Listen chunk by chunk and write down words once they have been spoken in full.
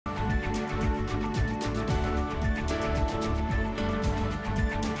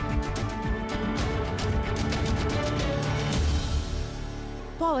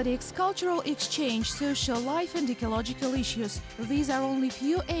Politics, cultural exchange, social life and ecological issues. These are only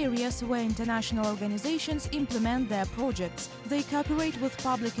few areas where international organizations implement their projects. They cooperate with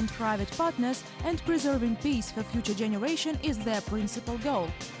public and private partners, and preserving peace for future generation is their principal goal.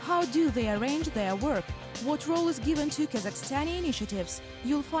 How do they arrange their work? What role is given to Kazakhstani initiatives?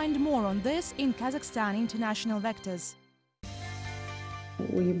 You'll find more on this in Kazakhstan International Vectors.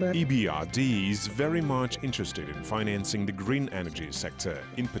 EBRD is very much interested in financing the green energy sector,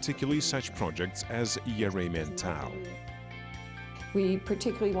 in particularly such projects as Eremmental. We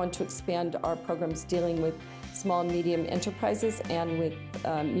particularly want to expand our programs dealing with small and medium enterprises and with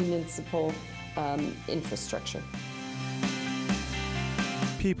municipal infrastructure.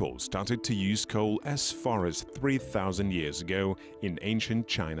 People started to use coal as far as 3,000 years ago in ancient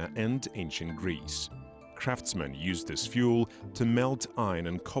China and ancient Greece. Craftsmen used this fuel to melt iron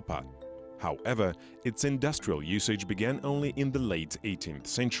and copper. However, its industrial usage began only in the late 18th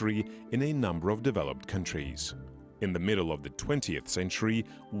century in a number of developed countries. In the middle of the 20th century,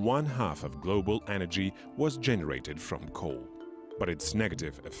 1/2 of global energy was generated from coal. But its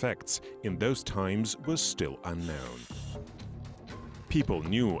negative effects in those times were still unknown. People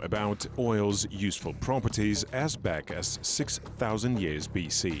knew about oil's useful properties as back as 6,000 years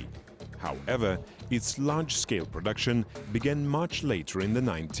BC. However, its large-scale production began much later in the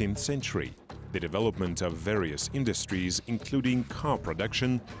 19th century. The development of various industries, including car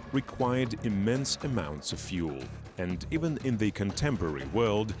production, required immense amounts of fuel. And even in the contemporary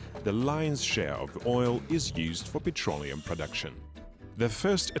world, the lion's share of oil is used for petroleum production. The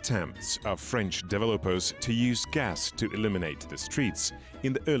first attempts of French developers to use gas to illuminate the streets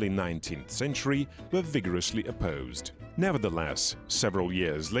in the early 19th century were vigorously opposed. Nevertheless, several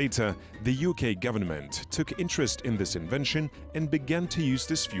years later, the UK government took interest in this invention and began to use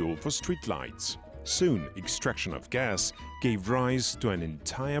this fuel for streetlights. Soon, extraction of gas gave rise to an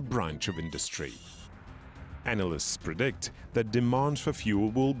entire branch of industry. Analysts predict that demand for fuel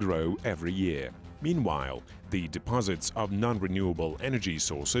will grow every year. Meanwhile, the deposits of non-renewable energy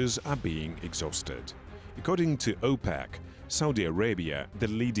sources are being exhausted. According to OPEC, Saudi Arabia, the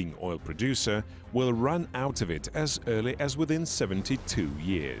leading oil producer, will run out of it as early as within 72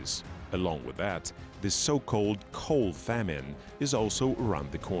 years. Along with that, the so-called coal famine is also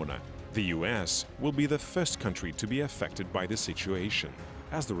around the corner. The US will be the first country to be affected by the situation.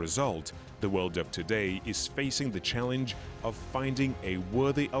 As a result, the world of today is facing the challenge of finding a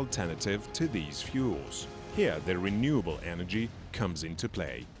worthy alternative to these fuels. Here, the renewable energy comes into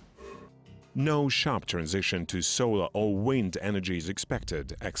play. No sharp transition to solar or wind energy is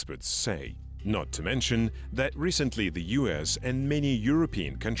expected, experts say. Not to mention that recently the US and many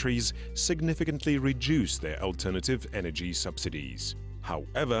European countries significantly reduced their alternative energy subsidies.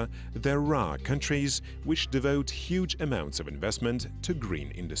 However, there are countries which devote huge amounts of investment to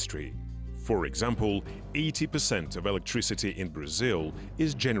green industry. For example, 80% of electricity in Brazil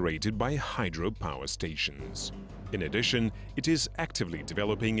is generated by hydropower stations. In addition, it is actively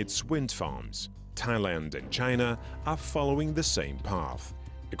developing its wind farms. Thailand and China are following the same path.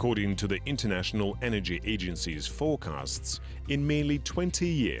 According to the International Energy Agency's forecasts, in merely 20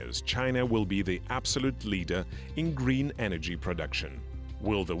 years, China will be the absolute leader in green energy production.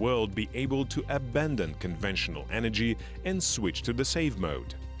 Will the world be able to abandon conventional energy and switch to the save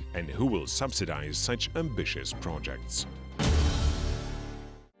mode? And who will subsidize such ambitious projects?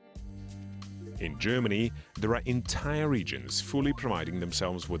 In Germany, there are entire regions fully providing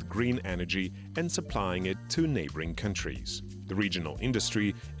themselves with green energy and supplying it to neighboring countries. The regional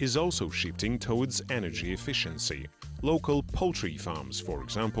industry is also shifting towards energy efficiency. Local poultry farms, for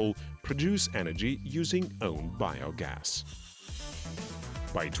example, produce energy using own biogas.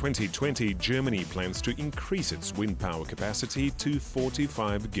 By 2020, Germany plans to increase its wind power capacity to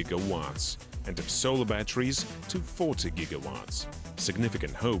 45 gigawatts and of solar batteries to 40 gigawatts.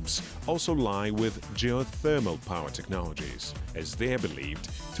 Significant hopes also lie with geothermal power technologies, as they are believed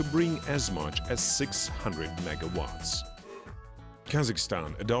to bring as much as 600 megawatts.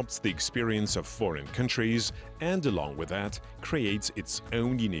 Kazakhstan adopts the experience of foreign countries and, along with that, creates its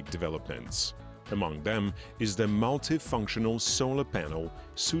own unique developments. Among them is the multifunctional solar panel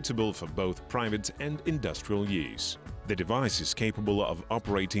suitable for both private and industrial use. The device is capable of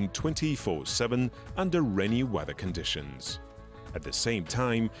operating 24/7 under rainy weather conditions. At the same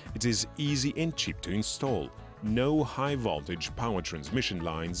time, it is easy and cheap to install. No high-voltage power transmission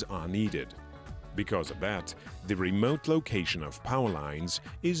lines are needed. Because of that, the remote location of power lines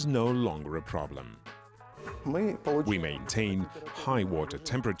is no longer a problem. We maintain high water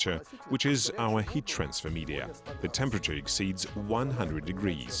temperature, which is our heat transfer media. The temperature exceeds 100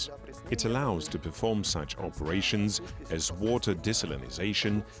 degrees. It allows to perform such operations as water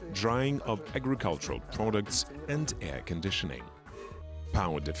desalinization, drying of agricultural products and air conditioning.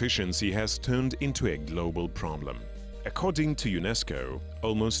 Power deficiency has turned into a global problem. According to UNESCO,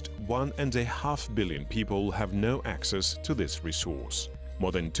 almost 1.5 billion people have no access to this resource.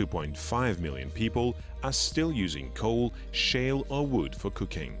 More than 2.5 million people are still using coal, shale or wood for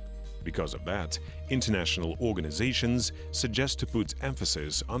cooking. Because of that, international organizations suggest to put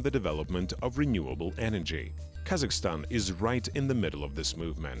emphasis on the development of renewable energy. Kazakhstan is right in the middle of this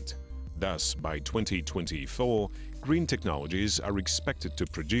movement. Thus, by 2024, green technologies are expected to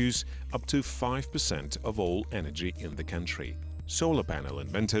produce up to 5% of all energy in the country. Solar panel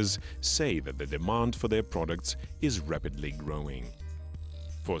inventors say that the demand for their products is rapidly growing.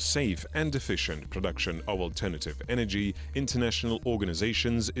 For safe and efficient production of alternative energy, international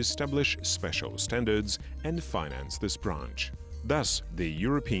organizations establish special standards and finance this branch. Thus, the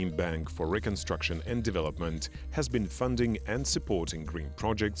European Bank for Reconstruction and Development has been funding and supporting green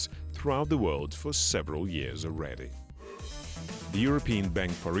projects throughout the world for several years already. The European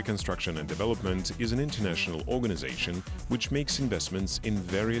Bank for Reconstruction and Development is an international organization which makes investments in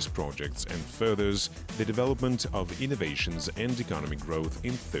various projects and furthers the development of innovations and economic growth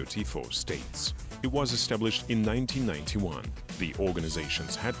in 34 states. It was established in 1991. The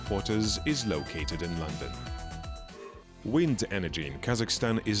organization's headquarters is located in London. Wind energy in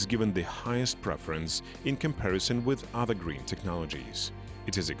Kazakhstan is given the highest preference in comparison with other green technologies.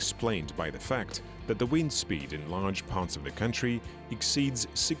 It is explained by the fact that the wind speed in large parts of the country exceeds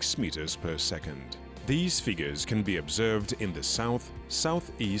 6 meters per second. These figures can be observed in the south,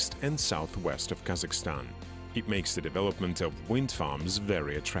 southeast and southwest of Kazakhstan. It makes the development of wind farms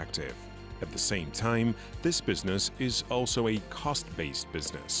very attractive. At the same time, this business is also a cost-based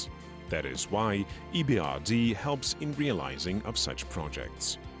business. That is why EBRD helps in realizing of such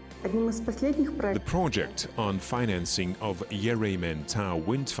projects. The project on financing of Yereymen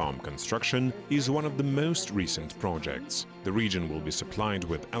wind farm construction is one of the most recent projects. The region will be supplied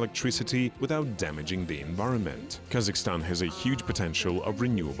with electricity without damaging the environment. Kazakhstan has a huge potential of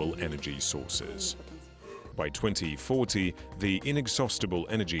renewable energy sources. By 2040, the inexhaustible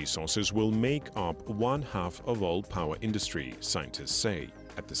energy sources will make up 1/2 of all power industry, scientists say.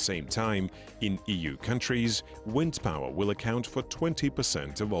 At the same time, in EU countries, wind power will account for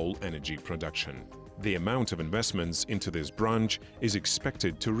 20% of all energy production. The amount of investments into this branch is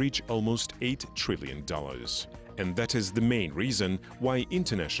expected to reach almost $8 trillion. And that is the main reason why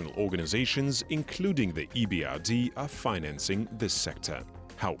international organizations, including the EBRD, are financing this sector.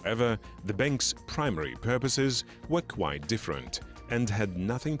 However, the bank's primary purposes were quite different and had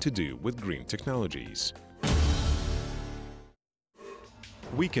nothing to do with green technologies.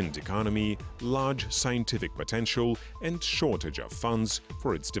 Weakened economy, large scientific potential and shortage of funds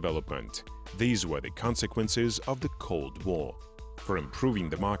for its development. These were the consequences of the Cold War. For improving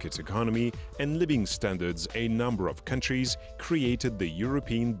the market economy and living standards, a number of countries created the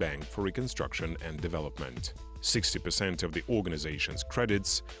European Bank for Reconstruction and Development. 60% of the organization's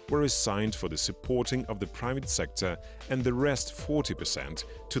credits were assigned for the supporting of the private sector and the rest 40%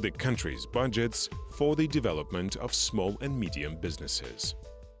 to the country's budgets for the development of small and medium businesses.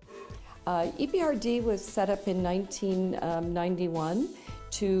 EBRD was set up in 1991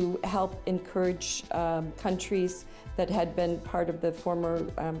 to help encourage countries that had been part of the former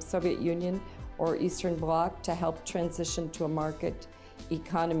Soviet Union or Eastern Bloc to help transition to a market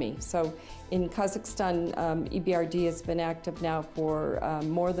economy. So in Kazakhstan, EBRD has been active now for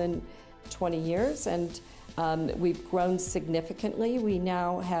more than 20 years, and we've grown significantly. We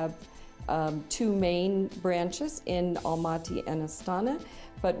now have 2 main branches in Almaty and Astana,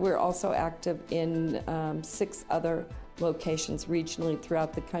 but we're also active in 6 other locations regionally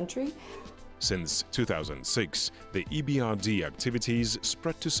throughout the country. Since 2006, the EBRD activities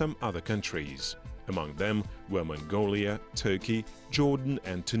spread to some other countries. Among them were Mongolia, Turkey, Jordan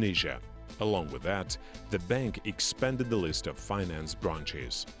and Tunisia. Along with that, the bank expanded the list of finance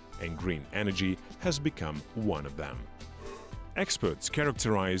branches, and green energy has become one of them. Experts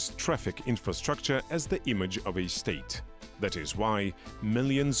characterize traffic infrastructure as the image of a state. That is why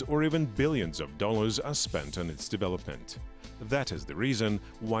millions or even billions of dollars are spent on its development. That is the reason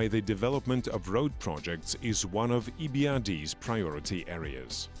why the development of road projects is one of EBRD's priority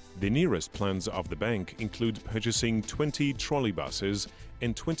areas. The nearest plans of the bank include purchasing 20 trolleybuses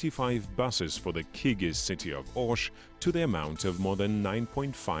and 25 buses for the Kyrgyz city of Osh to the amount of more than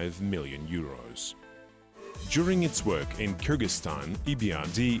 9.5 million euros. During its work in Kyrgyzstan,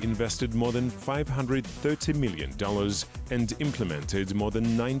 EBRD invested more than $530 million and implemented more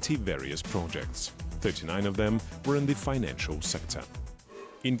than 90 various projects. 39 of them were in the financial sector.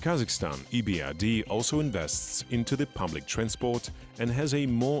 In Kazakhstan, EBRD also invests into the public transport and has a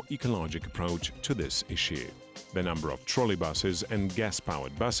more ecologic approach to this issue. The number of trolleybuses and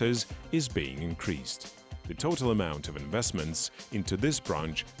gas-powered buses is being increased. The total amount of investments into this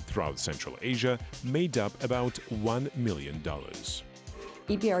branch throughout Central Asia made up about $1 million.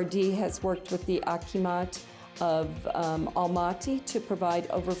 EBRD has worked with the Akimat of Almaty to provide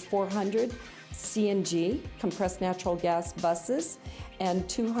over 400 CNG, compressed natural gas buses, and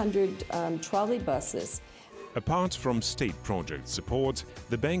 200 trolley buses. Apart from state project support,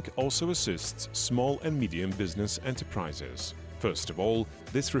 the bank also assists small and medium business enterprises. First of all,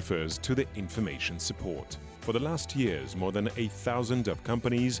 this refers to the information support. For the last years, more than 1,000 of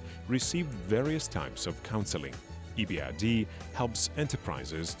companies received various types of counseling. EBRD helps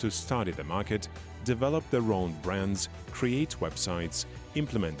enterprises to study the market, develop their own brands, create websites,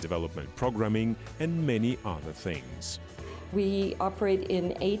 implement development programming, and many other things. We operate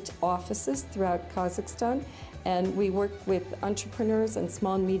in 8 offices throughout Kazakhstan, and we work with entrepreneurs and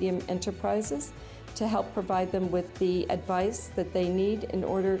small and medium enterprises to help provide them with the advice that they need in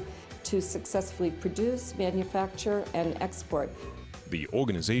order to successfully produce, manufacture, and export. The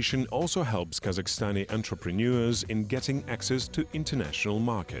organization also helps Kazakhstani entrepreneurs in getting access to international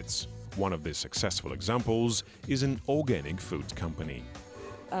markets. One of the successful examples is an organic food company.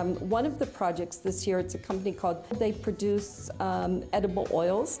 One of the projects this year, it's a company called, they produce edible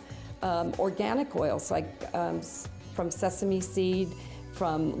oils, organic oils like from sesame seed,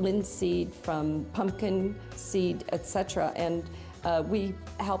 from linseed, from pumpkin seed, etc. And we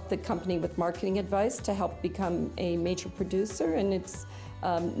help the company with marketing advice to help become a major producer, and it's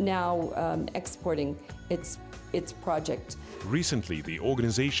now exporting its project. Recently, the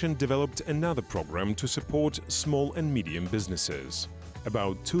organization developed another program to support small and medium businesses.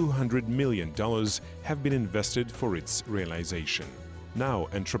 About $200 million have been invested for its realization. Now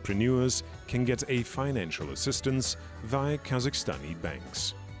entrepreneurs can get a financial assistance via Kazakhstani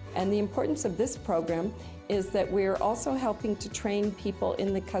banks. And the importance of this program is that we're also helping to train people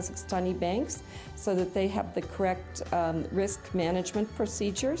in the Kazakhstani banks so that they have the correct risk management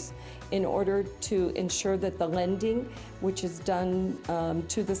procedures in order to ensure that the lending, which is done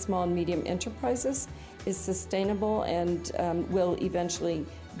to the small and medium enterprises, is sustainable and will eventually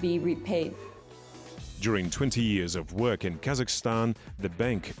be repaid. During 20 years of work in Kazakhstan, the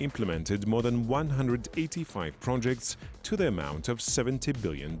bank implemented more than 185 projects to the amount of $70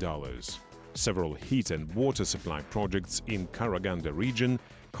 billion. Several heat and water supply projects in Karaganda region,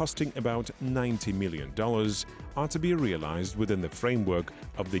 costing about $90 million, are to be realized within the framework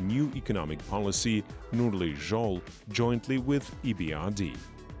of the new economic policy Nurli Zhol, jointly with EBRD.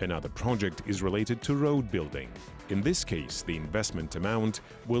 Another project is related to road building. In this case, the investment amount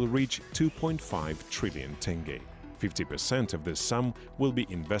will reach 2.5 trillion tenge. 50% of this sum will be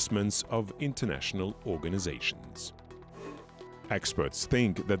investments of international organizations. Experts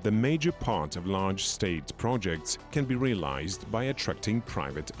think that the major part of large state projects can be realized by attracting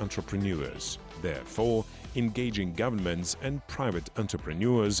private entrepreneurs. Therefore, engaging governments and private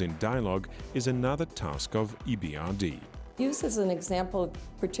entrepreneurs in dialogue is another task of EBRD. Use as an example of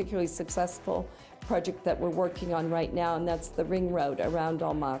a particularly successful project that we're working on right now, and that's the ring road around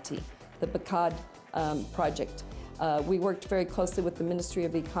Almaty, the Bakad project. We worked very closely with the Ministry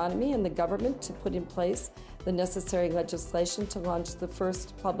of Economy and the government to put in place the necessary legislation to launch the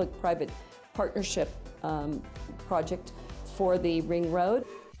first public-private partnership project for the ring road.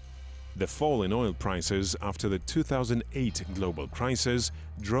 The fall in oil prices after the 2008 global crisis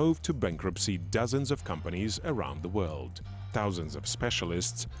drove to bankruptcy dozens of companies around the world. Thousands of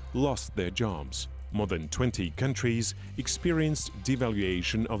specialists lost their jobs. More than 20 countries experienced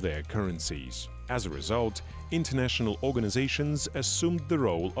devaluation of their currencies. As a result, international organizations assumed the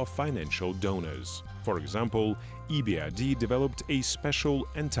role of financial donors. For example, EBRD developed a special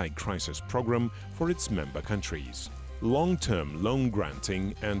anti-crisis program for its member countries. Long-term loan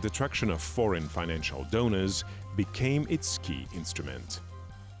granting and attraction of foreign financial donors became its key instrument.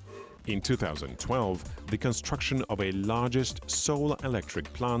 In 2012, the construction of a largest solar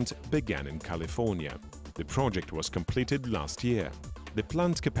electric plant began in California. The project was completed last year. The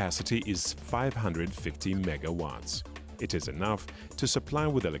plant capacity is 550 megawatts. It is enough to supply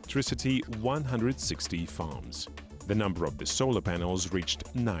with electricity 160 farms. The number of the solar panels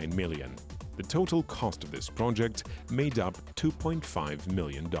reached 9 million. The total cost of this project made up $2.5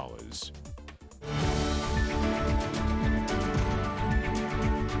 million.